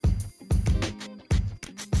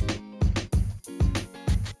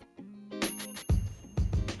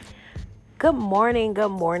Good morning, good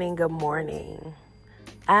morning, good morning.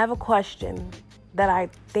 I have a question that I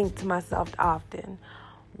think to myself often.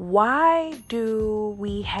 Why do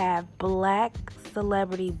we have black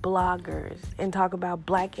celebrity bloggers and talk about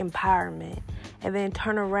black empowerment and then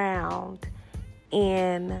turn around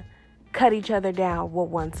and cut each other down with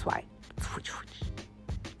one swipe?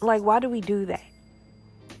 Like, why do we do that?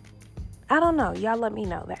 I don't know. Y'all let me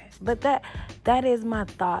know that. But that is my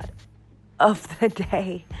thought of the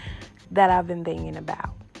day that I've been thinking about.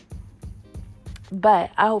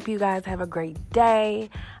 But I hope you guys have a great day.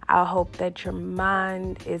 I hope that your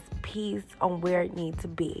mind is peace on where it needs to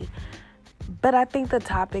be. But I think the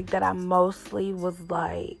topic that I mostly was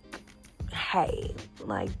like, hey,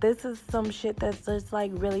 like this is some shit that's just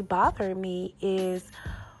like really bothering me is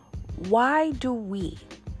why do we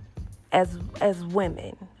as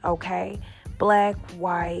women, okay, black,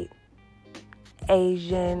 white,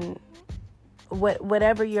 Asian,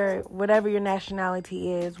 whatever your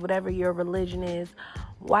nationality is, whatever your religion is,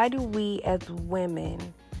 why do we as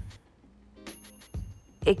women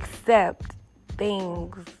accept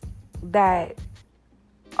things that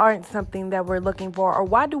aren't something that we're looking for? Or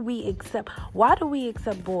why do we accept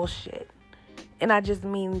bullshit? And I just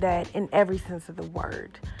mean that in every sense of the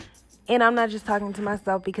word. And I'm not just talking to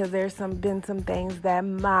myself, because there's been some things that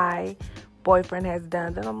my boyfriend has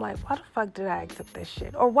done that I'm like, why the fuck did I accept this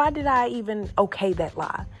shit? Or why did I even okay that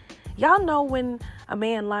lie? Y'all know when a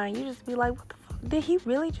man lying, you just be like, what the fuck? Did he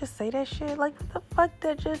really just say that shit? Like, what the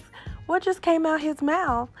fuck what just came out his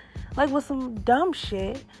mouth? Like, with some dumb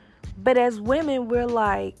shit. But as women, we're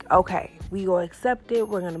like, okay, we gonna accept it.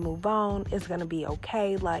 We're gonna move on. It's gonna be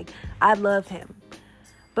okay. Like, I love him.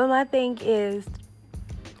 But my thing is,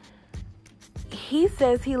 he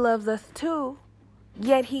says he loves us too.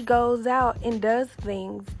 Yet he goes out and does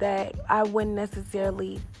things that I wouldn't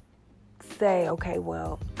necessarily say, okay,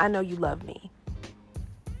 well, I know you love me.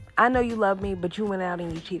 I know you love me, but you went out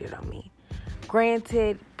and you cheated on me.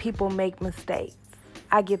 Granted, people make mistakes.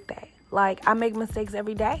 I get that. Like, I make mistakes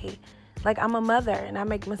every day. Like, I'm a mother and I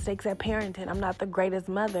make mistakes at parenting. I'm not the greatest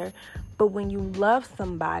mother. But when you love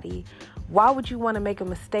somebody, why would you want to make a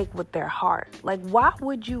mistake with their heart? Like, why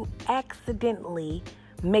would you accidentally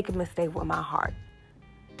make a mistake with my heart?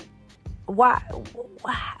 Why?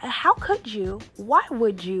 How could you? Why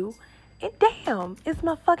would you? And damn, it's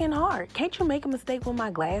my fucking heart. Can't you make a mistake with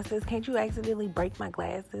my glasses? Can't you accidentally break my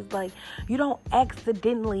glasses? Like, you don't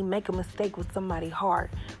accidentally make a mistake with somebody's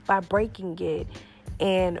heart by breaking it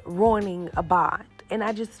and ruining a bond.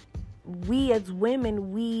 And we as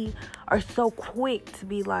women, we are so quick to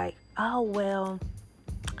be like, oh, well,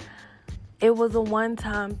 it was a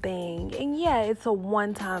one-time thing. And yeah, it's a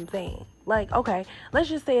one-time thing. Like, okay, let's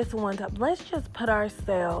just say it's a one-time. Let's just put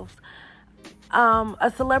ourselves,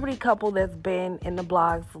 a celebrity couple that's been in the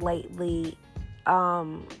blogs lately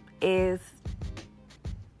is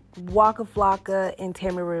Waka Flocka and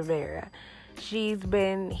Tammy Rivera. He's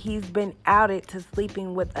been outed to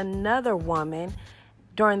sleeping with another woman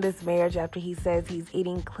during this marriage after he says he's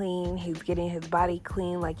eating clean, he's getting his body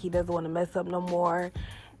clean, like he doesn't want to mess up no more.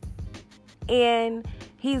 And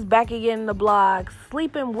he's back again in the blog,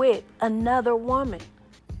 sleeping with another woman.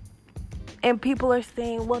 And people are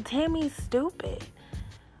saying, well, Tammy's stupid.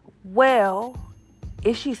 Well,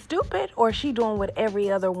 is she stupid, or is she doing what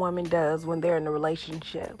every other woman does when they're in a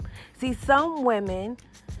relationship? See, some women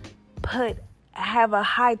have a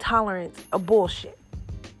high tolerance of bullshit.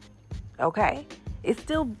 Okay? It's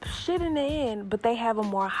still shit in the end, but they have a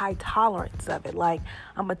more high tolerance of it. Like,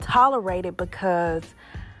 I'm going to tolerate it because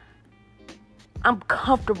I'm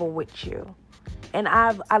comfortable with you. And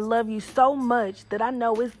I love you so much that I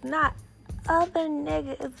know it's not other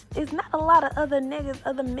niggas. It's not a lot of other niggas,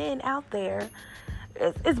 other men out there.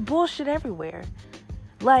 It's bullshit everywhere.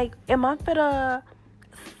 Like, am I finna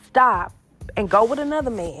stop and go with another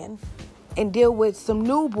man and deal with some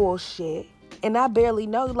new bullshit? And I barely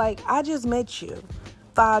know, like, I just met you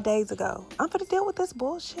 5 days ago. I'm finna deal with this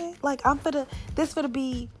bullshit. Like,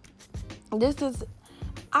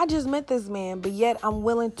 I just met this man, but yet I'm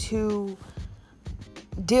willing to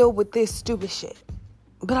deal with this stupid shit.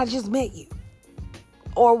 But I just met you.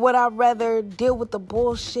 Or would I rather deal with the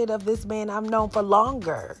bullshit of this man I've known for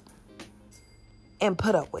longer and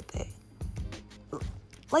put up with it?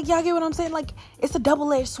 Like, y'all get what I'm saying? Like, it's a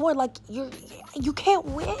double-edged sword. Like, you can't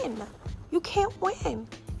win. You can't win.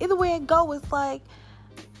 Either way it go, it's like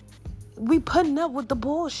we putting up with the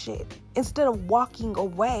bullshit instead of walking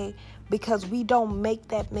away because we don't make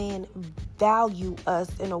that man value us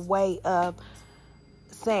in a way of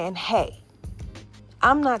saying, hey,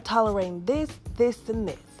 I'm not tolerating this, and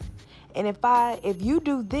this. And if you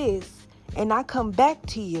do this and I come back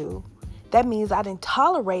to you, that means I didn't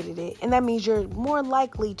tolerated it, and that means you're more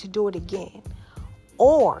likely to do it again.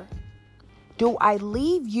 Or do I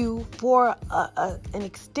leave you for an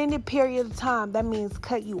extended period of time? That means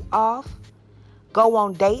cut you off, go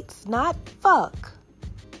on dates, not fuck.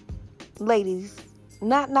 Ladies,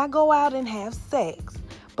 not go out and have sex,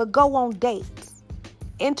 but go on dates.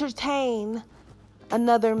 Entertain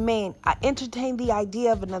another man. Entertain the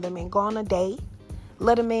idea of another man. Go on a date.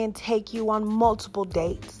 Let a man take you on multiple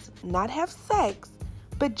dates. Not have sex,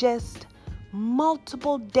 but just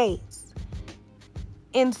multiple dates.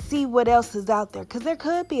 And see what else is out there. Because there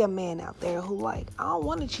could be a man out there who I don't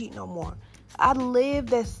want to cheat no more. I lived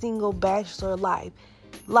that single bachelor life.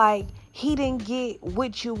 He didn't get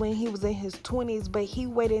with you when he was in his 20s, but he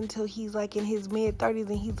waited until he's in his mid-30s,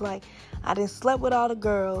 and he's I done slept with all the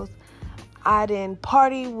girls. I didn't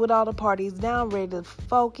party with all the parties. Now I'm ready to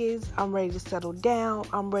focus. I'm ready to settle down.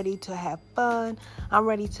 I'm ready to have fun. I'm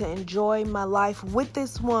ready to enjoy my life with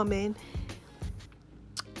this woman.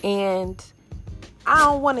 And I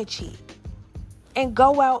don't want to cheat. And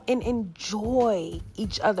go out and enjoy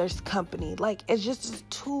each other's company. It's just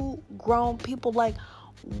two grown people.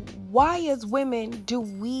 Why as women do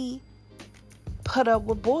we put up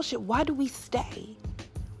with bullshit? Why do we stay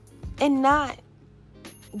and not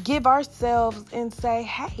give ourselves and say,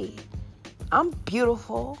 hey, I'm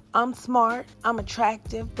beautiful, I'm smart, I'm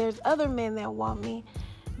attractive, there's other men that want me.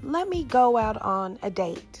 Let me go out on a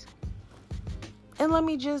date and let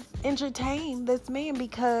me just entertain this man,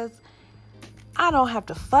 because I don't have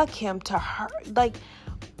to fuck him to hurt.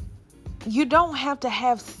 You don't have to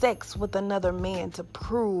have sex with another man to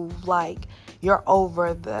prove you're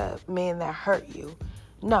over the man that hurt you.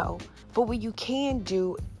 No. But what you can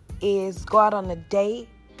do is go out on a date,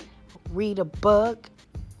 read a book,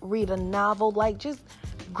 read a novel, just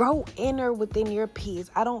grow inner within your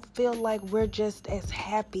peace. I don't feel like we're just as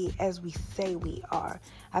happy as we say we are.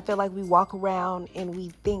 I feel like we walk around and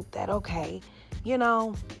we think that, okay,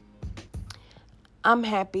 I'm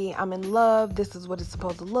happy, I'm in love, this is what it's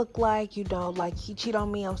supposed to look like, he cheated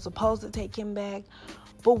on me, I'm supposed to take him back.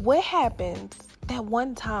 But what happens that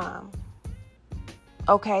one time,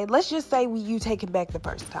 okay, let's just say you take him back the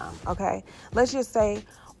first time, okay? Let's just say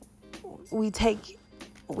we take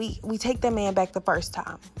that man back the first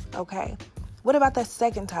time, okay? What about that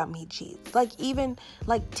second time he cheats? Even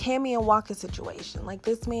Tammy and Walker's situation.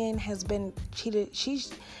 This man has been cheated.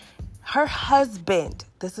 Her husband,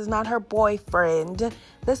 this is not her boyfriend,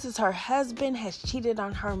 this is her husband, has cheated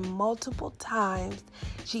on her multiple times.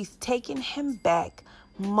 She's taken him back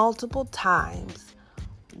multiple times.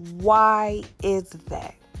 Why is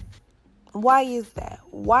that? Why is that?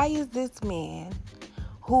 Why is this man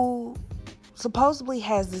who supposedly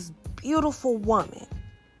has this beautiful woman,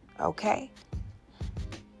 okay?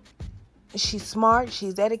 She's smart,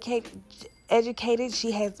 she's educated,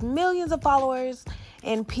 she has millions of followers,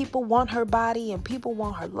 and people want her body and people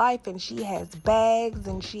want her life, and she has bags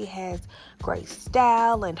and she has great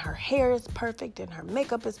style, and her hair is perfect and her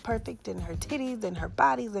makeup is perfect and her titties and her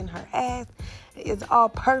bodies and her ass is all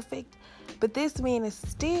perfect. But this man is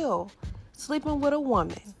still sleeping with a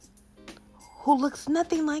woman who looks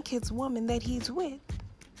nothing like his woman that he's with.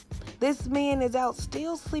 This man is out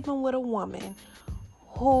still sleeping with a woman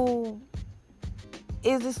who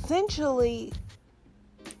is essentially,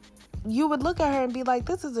 you would look at her and be like,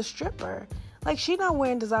 this is a stripper. She not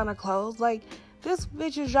wearing designer clothes. This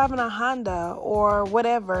bitch is driving a Honda or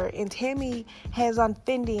whatever, and Tammy has on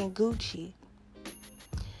Fendi and Gucci.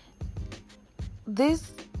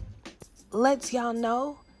 This lets y'all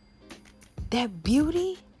know that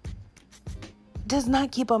beauty does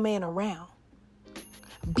not keep a man around.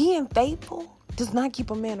 Being faithful does not keep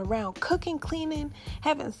a man around. Cooking, cleaning,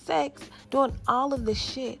 having sex, doing all of this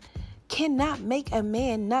shit cannot make a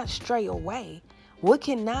man not stray away. What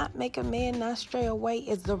cannot make a man not stray away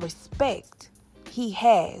is the respect he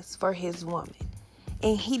has for his woman.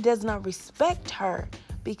 And he does not respect her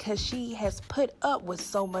because she has put up with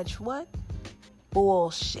so much what?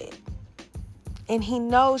 Bullshit. And he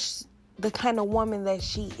knows the kind of woman that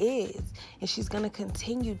she is. And she's going to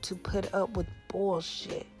continue to put up with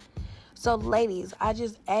bullshit. So ladies, I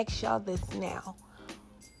just ask y'all this now.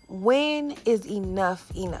 When is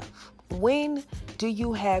enough enough? When do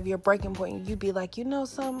you have your breaking point and you be like, you know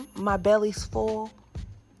something? My belly's full.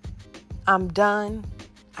 I'm done.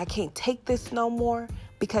 I can't take this no more.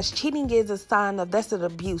 Because cheating is a sign of, that's an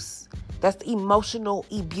abuse. That's emotional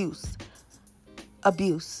abuse.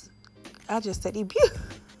 Abuse. I just said abuse.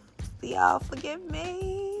 Y'all forgive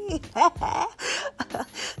me.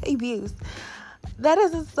 Abuse. That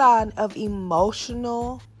is a sign of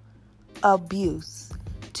emotional abuse.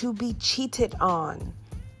 To be cheated on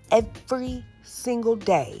every single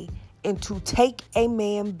day and to take a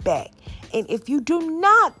man back. And if you do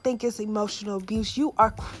not think it's emotional abuse, you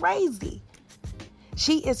are crazy.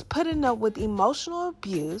 She is putting up with emotional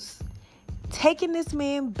abuse, taking this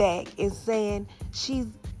man back and saying she's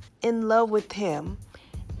in love with him,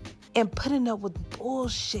 and putting up with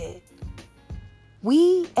bullshit.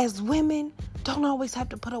 We as women don't always have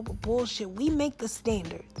to put up with bullshit. We make the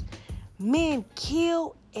standards. Men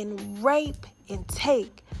kill and rape and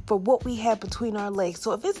take for what we have between our legs.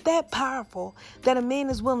 So if it's that powerful that a man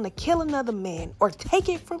is willing to kill another man or take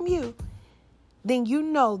it from you, then you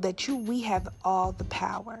know that we have all the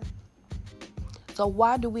power. So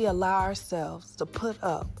why do we allow ourselves to put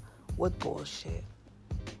up with bullshit?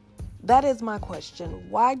 That is my question.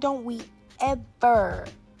 Why don't we ever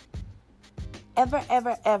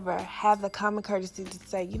have the common courtesy to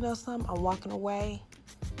say, you know something, I'm walking away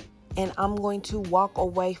and I'm going to walk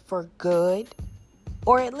away for good?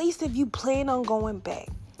 Or at least if you plan on going back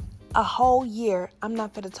a whole year, I'm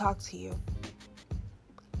not going to talk to you.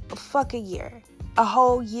 Fuck a year. A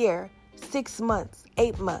whole year. 6 months.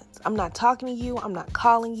 8 months. I'm not talking to you. I'm not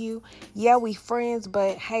calling you. Yeah, we friends,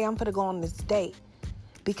 but hey, I'm going to go on this date.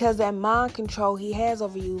 Because that mind control he has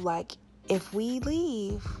over you, like, if we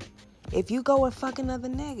leave, if you go and fuck another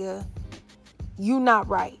nigga, you not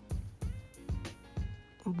right.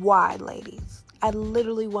 Why, ladies? I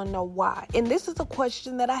literally want to know why. And this is a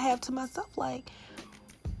question that I have to myself. Like,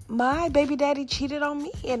 my baby daddy cheated on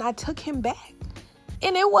me and I took him back.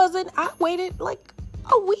 And I waited like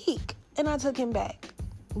a week and I took him back.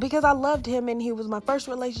 Because I loved him and he was my first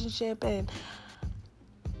relationship and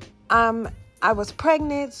I was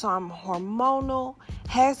pregnant, so I'm hormonal.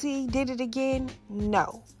 Has he did it again?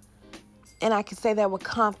 No. And I can say that with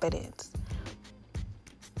confidence.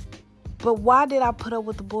 But why did I put up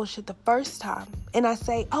with the bullshit the first time? And I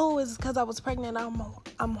say, oh, it's because I was pregnant.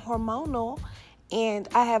 I'm hormonal and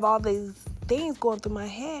I have all these things going through my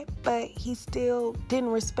head. But he still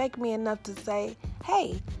didn't respect me enough to say,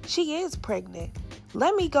 hey, she is pregnant.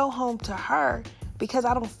 Let me go home to her because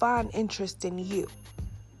I don't find interest in you.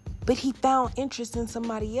 But he found interest in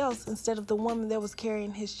somebody else instead of the woman that was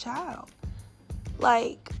carrying his child.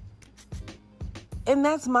 Like, and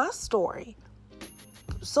that's my story.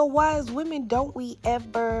 So why as women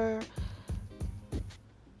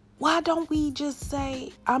why don't we just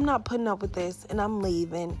say, I'm not putting up with this and I'm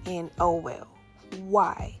leaving and oh well.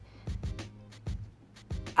 Why?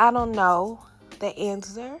 I don't know the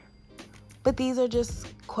answer, but these are just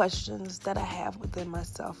questions that I have within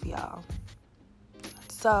myself, y'all.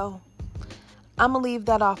 So I'm going to leave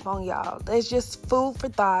that off on y'all. There's just food for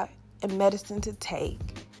thought and medicine to take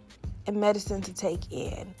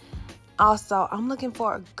in. Also, I'm looking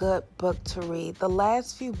for a good book to read. The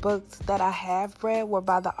last few books that I have read were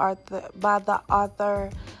by the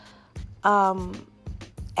author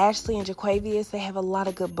Ashley and Jaquavius. They have a lot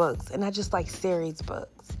of good books, and I just like series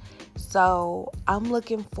books. So I'm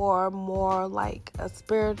looking for more like a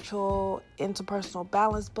spiritual, interpersonal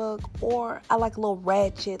balance book, or I like a little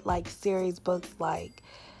ratchet like series books like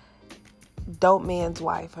Dope Man's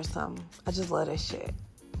Wife or something. I just love that shit.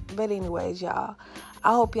 But anyways, y'all,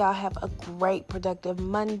 I hope y'all have a great, productive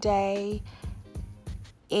Monday.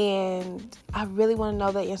 And I really want to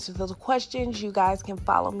know the answers to those questions. You guys can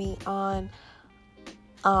follow me on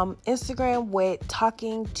Instagram with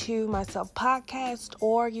Talking to Myself podcast,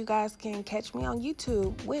 or you guys can catch me on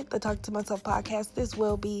YouTube with the Talk to Myself podcast. This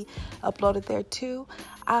will be uploaded there too.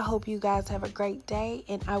 I hope you guys have a great day,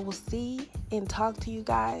 and I will see and talk to you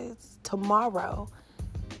guys tomorrow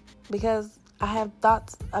because I have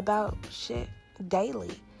thoughts about shit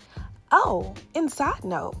daily. Oh, and side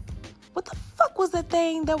note, what the fuck was that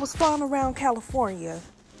thing that was flying around California?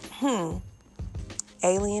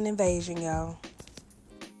 Alien invasion, y'all.